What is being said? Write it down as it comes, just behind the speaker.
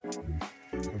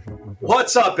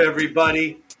What's up,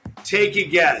 everybody? Take a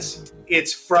guess.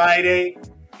 It's Friday.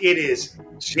 It is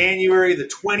January the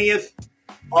 20th,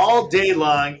 all day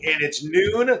long, and it's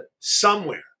noon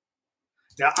somewhere.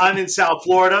 Now, I'm in South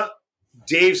Florida.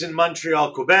 Dave's in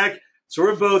Montreal, Quebec. So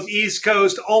we're both East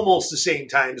Coast, almost the same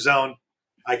time zone.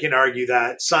 I can argue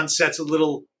that. Sun sets a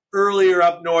little earlier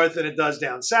up north than it does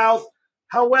down south.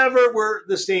 However, we're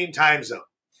the same time zone.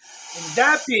 And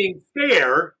that being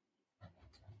fair,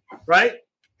 right?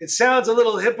 It sounds a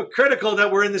little hypocritical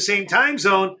that we're in the same time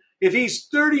zone if he's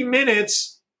 30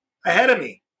 minutes ahead of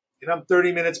me and I'm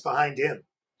 30 minutes behind him.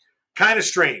 Kind of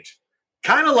strange.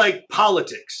 Kind of like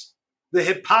politics, the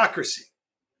hypocrisy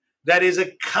that is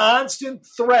a constant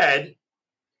thread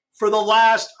for the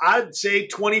last, I'd say,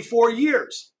 24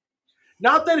 years.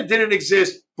 Not that it didn't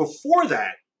exist before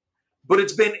that, but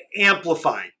it's been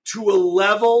amplified to a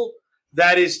level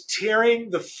that is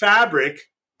tearing the fabric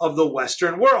of the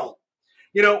Western world.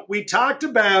 You know, we talked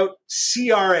about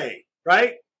CRA,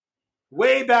 right?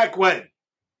 Way back when,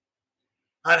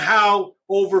 on how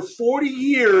over 40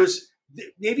 years,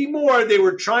 maybe more, they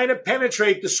were trying to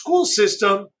penetrate the school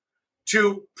system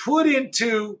to put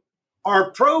into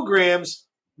our programs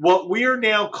what we are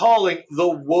now calling the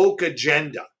woke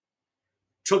agenda.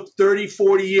 Took 30,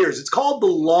 40 years. It's called the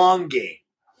long game.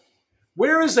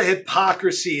 Where is the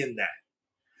hypocrisy in that?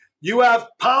 You have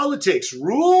politics,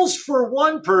 rules for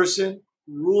one person,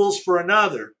 rules for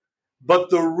another, but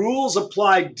the rules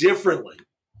apply differently.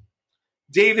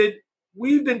 David,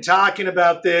 we've been talking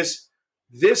about this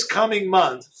coming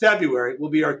month, February, will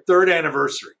be our third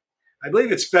anniversary. I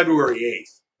believe it's February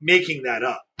 8th, making that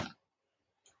up.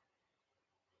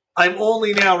 I'm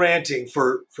only now ranting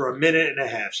for a minute and a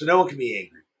half, so no one can be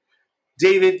angry.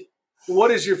 David,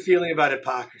 what is your feeling about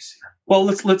hypocrisy? Well,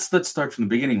 let's start from the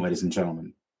beginning, ladies and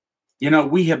gentlemen. You know,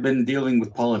 we have been dealing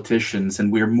with politicians,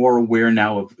 and we're more aware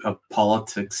now of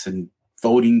politics and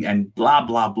voting and blah,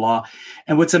 blah, blah.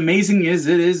 And what's amazing is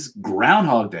it is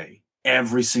Groundhog Day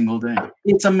every single day.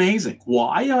 It's amazing.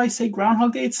 Why do I say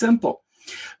Groundhog Day? It's simple.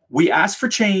 We ask for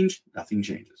change, nothing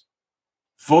changes.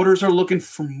 Voters are looking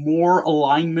for more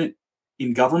alignment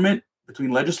in government between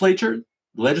legislators,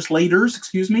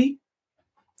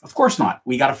 Of course not.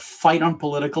 We got to fight on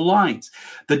political lines.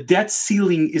 The debt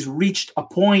ceiling is reached a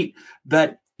point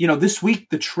that, you know, this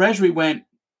week the Treasury went,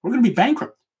 we're going to be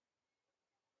bankrupt.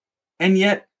 And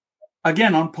yet,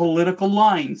 again, on political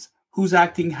lines, who's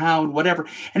acting how and whatever.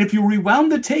 And if you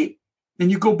rewound the tape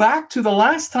and you go back to the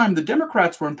last time the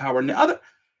Democrats were in power and the other,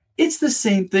 it's the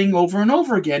same thing over and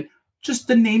over again. Just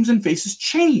the names and faces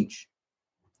change.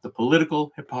 The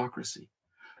political hypocrisy.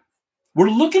 We're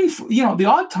looking for, you know, the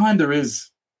odd time there is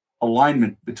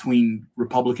alignment between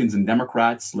Republicans and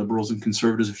Democrats, liberals and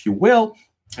conservatives, if you will.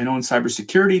 I know in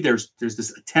cybersecurity, there's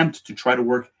this attempt to try to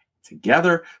work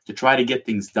together to try to get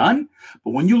things done.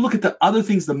 But when you look at the other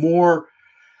things, the more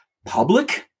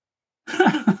public,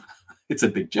 it's a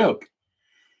big joke.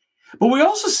 But we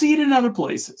also see it in other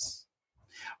places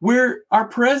where our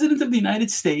president of the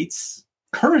United States,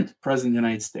 current president of the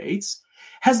United States,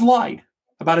 has lied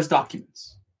about his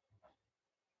documents.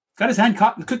 Got his hand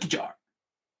caught in the cookie jar.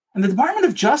 And the Department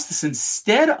of Justice,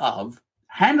 instead of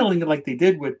handling it like they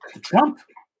did with the Trump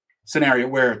scenario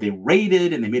where they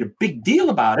raided and they made a big deal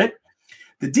about it,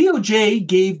 the DOJ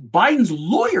gave Biden's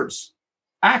lawyers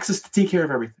access to take care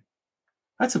of everything.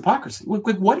 That's hypocrisy.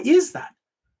 What is that?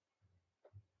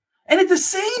 And at the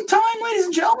same time, ladies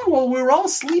and gentlemen, while we were all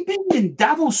sleeping in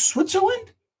Davos,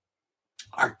 Switzerland,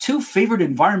 our two favorite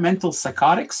environmental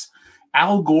psychotics,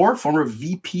 Al Gore, former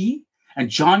VP, and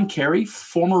John Kerry,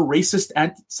 former racist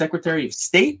Secretary of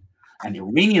State and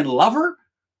Iranian lover,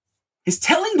 is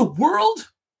telling the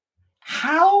world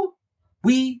how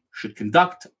we should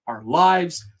conduct our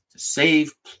lives to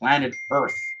save planet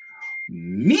Earth.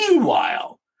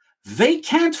 Meanwhile, they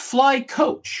can't fly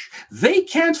coach. They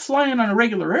can't fly on a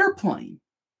regular airplane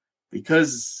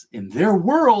because in their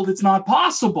world, it's not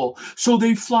possible. So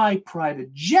they fly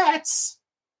private jets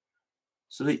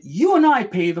so that you and I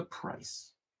pay the price.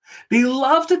 They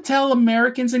love to tell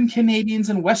Americans and Canadians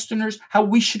and Westerners how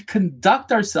we should conduct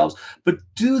ourselves. But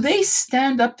do they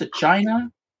stand up to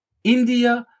China,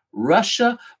 India,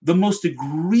 Russia, the most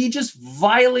egregious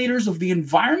violators of the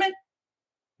environment?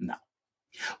 No.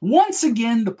 Once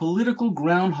again, the political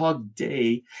Groundhog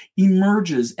Day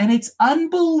emerges, and it's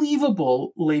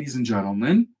unbelievable, ladies and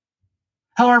gentlemen,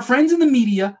 how our friends in the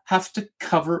media have to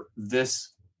cover this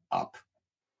up.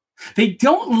 They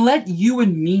don't let you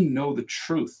and me know the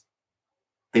truth.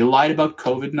 They lied about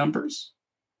COVID numbers,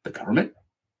 the government.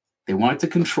 They wanted to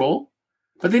control,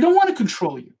 but they don't want to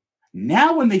control you.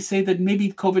 Now, when they say that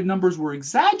maybe COVID numbers were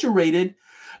exaggerated,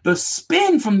 The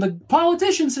spin from the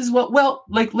politicians is, well,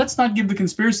 like, let's not give the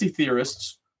conspiracy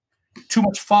theorists too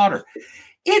much fodder.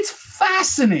 It's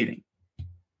fascinating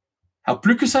how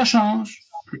plus que ça change,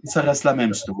 plus que ça reste la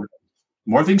même, Stuart.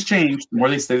 The more things change, the more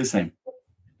they stay the same.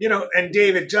 And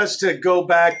David, just to go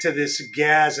back to this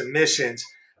gas emissions,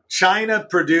 China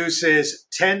produces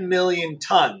 10 million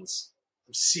tons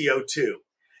of CO2.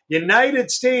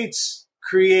 United States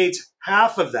creates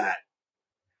half of that.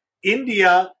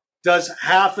 India does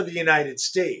half of the United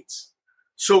States.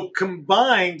 So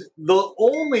combined, the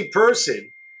only person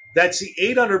that's the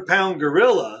 800-pound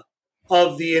gorilla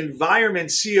of the environment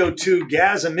CO2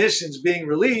 gas emissions being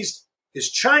released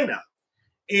is China.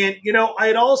 And,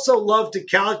 I'd also love to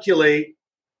calculate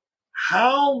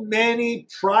how many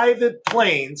private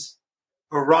planes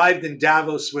arrived in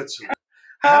Davos, Switzerland.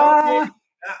 How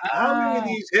many of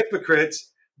these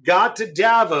hypocrites got to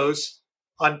Davos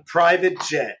on private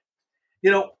jet?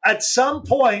 At some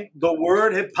point, the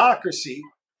word hypocrisy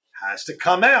has to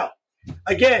come out.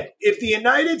 Again, if the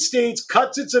United States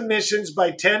cuts its emissions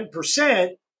by 10%,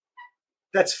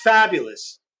 that's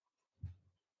fabulous.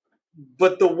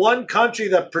 But the one country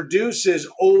that produces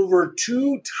over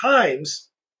 2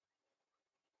 times,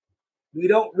 we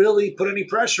don't really put any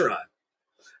pressure on.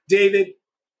 David,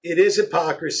 it is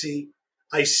hypocrisy.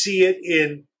 I see it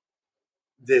in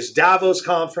this Davos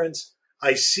conference.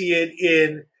 I see it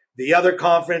in the other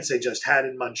conference they just had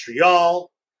in Montreal.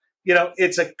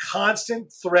 It's a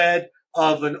constant thread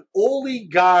of an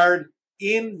oligarch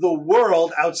in the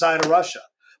world outside of Russia.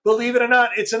 Believe it or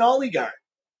not, it's an oligarch.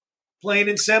 Plain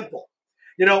and simple.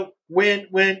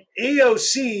 When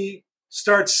AOC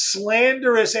starts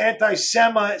slanderous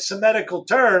anti-Semitical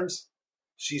terms,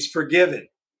 she's forgiven.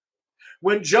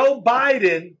 When Joe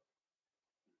Biden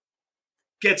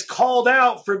gets called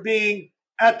out for being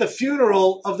at the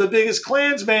funeral of the biggest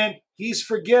Klansman, he's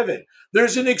forgiven.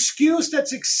 There's an excuse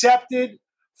that's accepted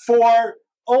for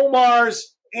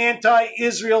Omar's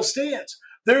anti-Israel stance.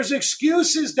 There's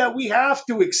excuses that we have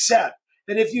to accept.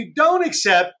 And if you don't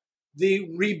accept, the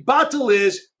rebuttal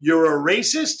is you're a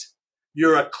racist,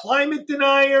 you're a climate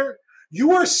denier,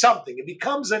 you are something. It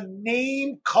becomes a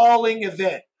name-calling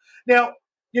event. Now,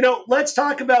 let's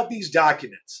talk about these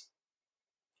documents.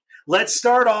 Let's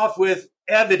start off with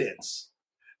evidence.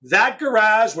 That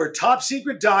garage were top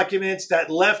secret documents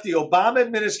that left the Obama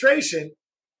administration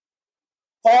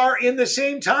are in the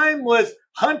same time with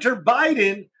Hunter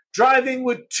Biden driving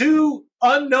with 2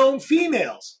 unknown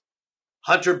females.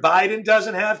 Hunter Biden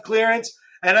doesn't have clearance,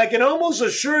 and I can almost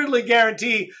assuredly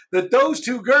guarantee that those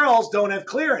 2 girls don't have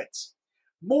clearance.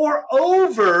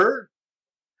 Moreover,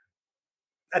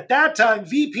 at that time,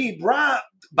 VP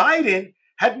Biden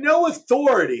had no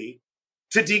authority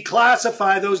to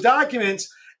declassify those documents,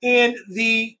 and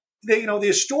the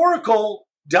historical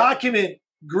document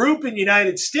group in the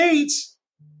United States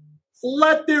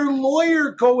let their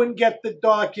lawyer go and get the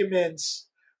documents.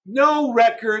 No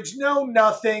records, no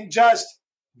nothing, just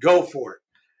go for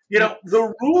it.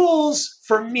 The rules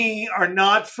for me are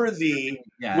not for thee,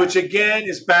 which again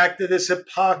is back to this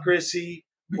hypocrisy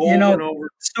over and over.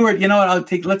 Stuart,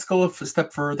 let's go a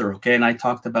step further, okay? And I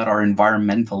talked about our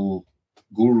environmental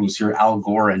gurus here, Al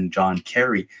Gore and John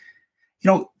Kerry.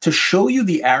 To show you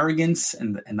the arrogance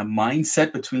and the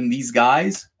mindset between these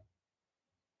guys,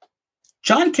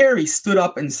 John Kerry stood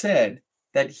up and said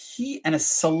that he and a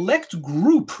select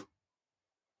group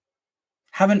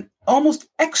have an almost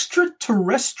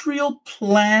extraterrestrial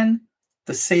plan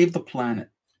to save the planet.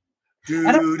 And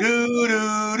I'm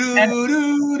trying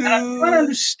to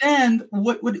understand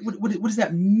what does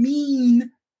that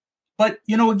mean? But,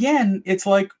 again, it's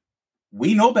like,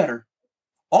 we know better.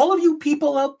 All of you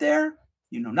people out there,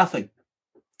 you know nothing.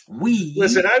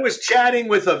 Listen, I was chatting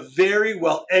with a very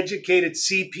well-educated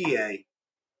CPA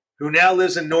who now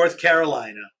lives in North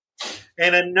Carolina,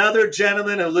 and another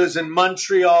gentleman who lives in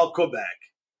Montreal, Quebec.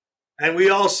 And we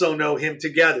also know him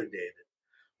together, David.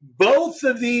 Both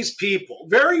of these people,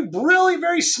 very brilliant,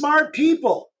 very smart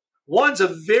people. One's a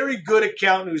very good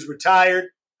accountant who's retired.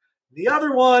 The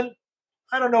other one,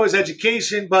 I don't know his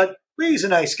education, but he's a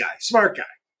nice guy, smart guy.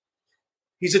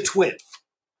 He's a twin.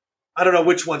 I don't know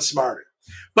which one's smarter.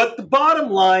 But the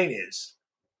bottom line is,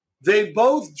 they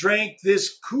both drank this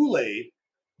Kool-Aid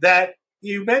that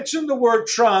you mentioned the word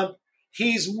Trump,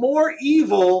 he's more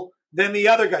evil than the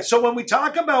other guy. So when we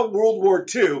talk about World War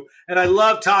II, and I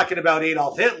love talking about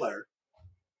Adolf Hitler,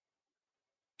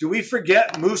 do we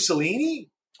forget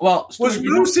Mussolini? Well, was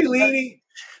Mussolini?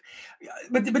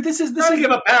 But this is to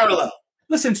give a parallel.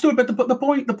 Listen, Stuart. But the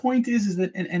point is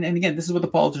that and again, this is what the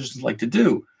politicians like to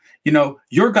do.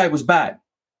 Your guy was bad,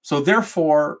 so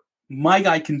therefore my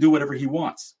guy can do whatever he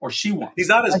wants or she wants. He's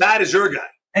not as bad as your guy.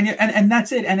 And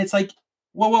that's it. And it's like,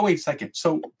 well, wait a second.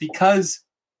 So because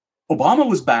Obama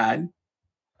was bad,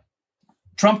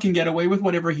 Trump can get away with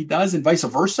whatever he does, and vice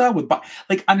versa.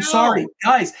 I'm sorry,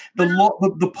 guys.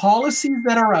 The policies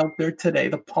that are out there today,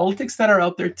 the politics that are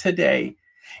out there today,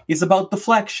 is about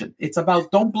deflection. It's about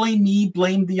don't blame me,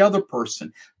 blame the other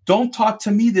person. Don't talk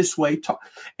to me this way.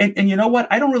 And you know what?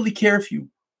 I don't really care if you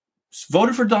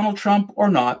voted for Donald Trump or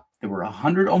not. There were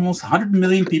almost 100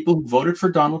 million people who voted for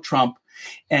Donald Trump.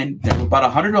 And there were about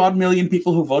 100 odd million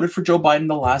people who voted for Joe Biden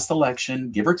the last election,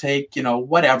 give or take,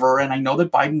 whatever. And I know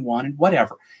that Biden won and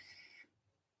whatever.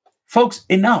 Folks,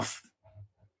 enough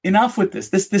with this.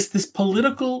 This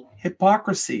political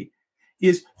hypocrisy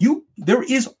there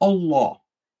is a law.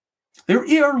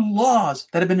 There are laws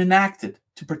that have been enacted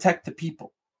to protect the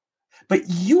people. But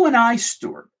you and I,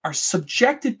 Stuart, are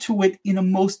subjected to it in a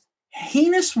most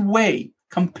heinous way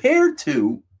compared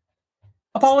to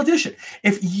a politician.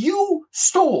 If you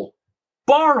stole,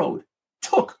 borrowed,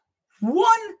 took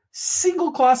one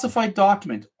single classified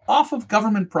document off of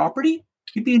government property,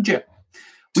 you'd be in jail.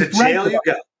 To jail you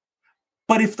go.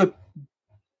 But if the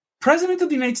President of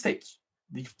the United States,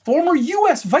 the former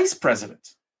U.S. Vice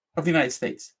President of the United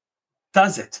States,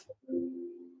 does it,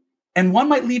 and one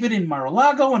might leave it in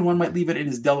Mar-a-Lago, and one might leave it in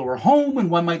his Delaware home, and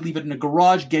one might leave it in a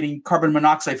garage getting carbon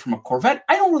monoxide from a Corvette,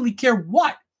 I don't really care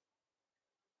what.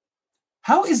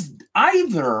 How is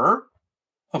either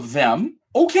of them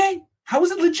okay? How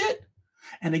is it legit?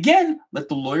 And again, let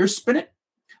the lawyers spin it.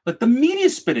 Let the media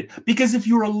spin it. Because if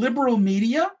you're a liberal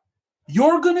media,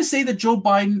 you're going to say that Joe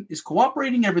Biden is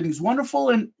cooperating, everything's wonderful,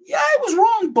 and yeah, I was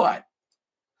wrong, but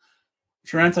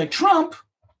if you're anti-Trump,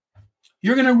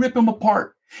 you're going to rip him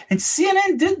apart. And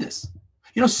CNN did this.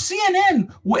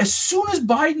 CNN, as soon as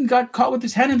Biden got caught with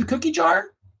his hand in the cookie jar,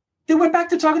 they went back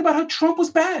to talking about how Trump was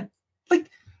bad.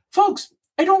 Folks,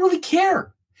 I don't really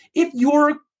care. If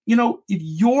you're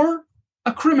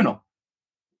a criminal,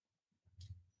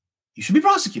 you should be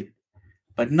prosecuted,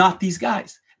 but not these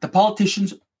guys. The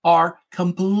politicians are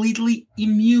completely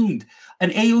immune. An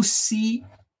AOC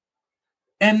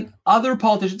and other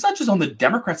politicians, not just on the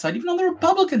Democrat side, even on the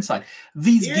Republican side,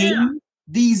 these games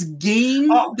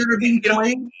that are being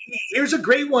played. Here's a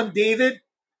great one, David.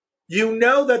 You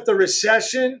know that the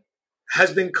recession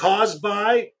has been caused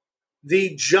by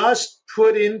the just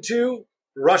put into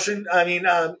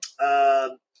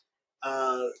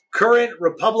current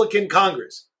Republican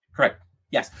Congress. Correct.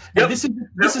 Yes. Yep. This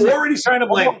is already starting to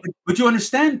blame. But you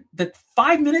understand that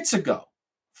 5 minutes ago,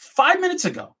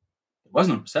 it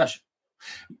wasn't a recession.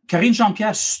 Karine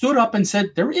Jean-Pierre stood up and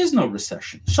said, there is no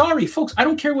recession. Sorry, folks. I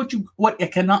don't care what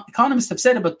economists have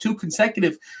said about 2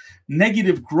 consecutive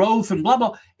negative growth and blah,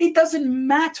 blah. It doesn't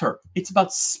matter. It's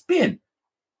about spin.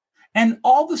 And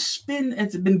all the spin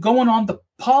that's been going on, the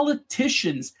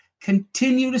politicians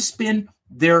continue to spin.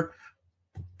 Their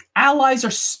allies are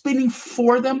spinning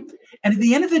for them. And at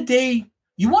the end of the day,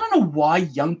 you want to know why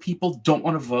young people don't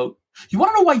want to vote? You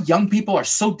want to know why young people are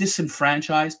so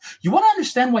disenfranchised? You want to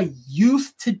understand why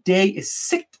youth today is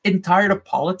sick and tired of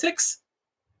politics?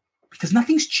 Because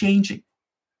nothing's changing.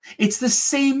 It's the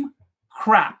same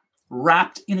crap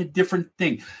wrapped in a different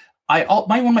thing. One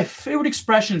of my favorite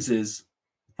expressions is,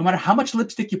 no matter how much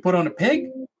lipstick you put on a pig,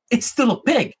 it's still a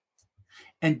pig.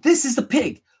 And this is the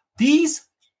pig. These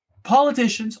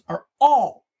politicians are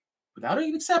all, without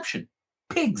an exception,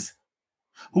 pigs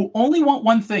who only want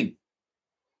one thing: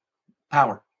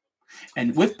 power.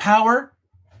 And with power,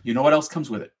 you know what else comes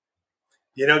with it?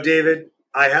 David,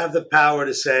 I have the power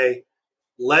to say,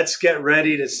 let's get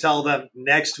ready to tell them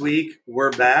next week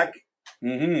we're back.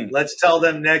 Mm-hmm. Let's tell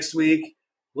them next week,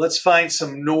 let's find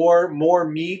some more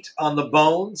meat on the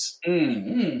bones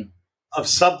of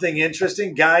something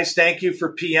interesting. Guys, thank you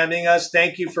for PMing us.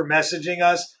 Thank you for messaging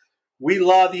us. We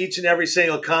love each and every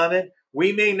single comment.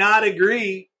 We may not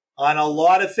agree on a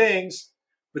lot of things,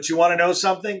 but you want to know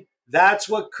something? That's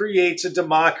what creates a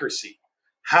democracy.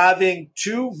 Having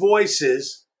 2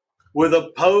 voices with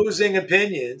opposing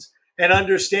opinions and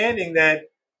understanding that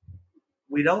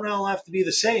we don't all have to be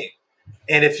the same.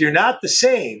 And if you're not the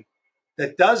same,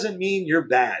 that doesn't mean you're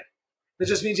bad. It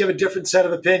just means you have a different set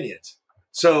of opinions.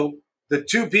 So the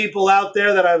 2 people out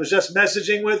there that I was just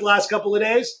messaging with last couple of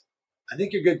days, I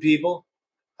think you're good people.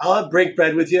 I'll break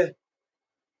bread with you.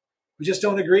 We just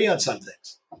don't agree on some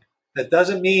things. That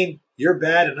doesn't mean you're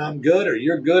bad and I'm good, or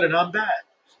you're good and I'm bad.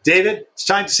 David, it's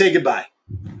time to say goodbye.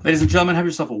 Ladies and gentlemen, have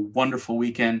yourself a wonderful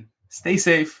weekend. Stay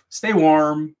safe, stay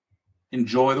warm,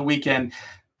 enjoy the weekend.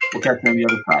 We'll catch you on the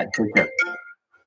other side. Take care.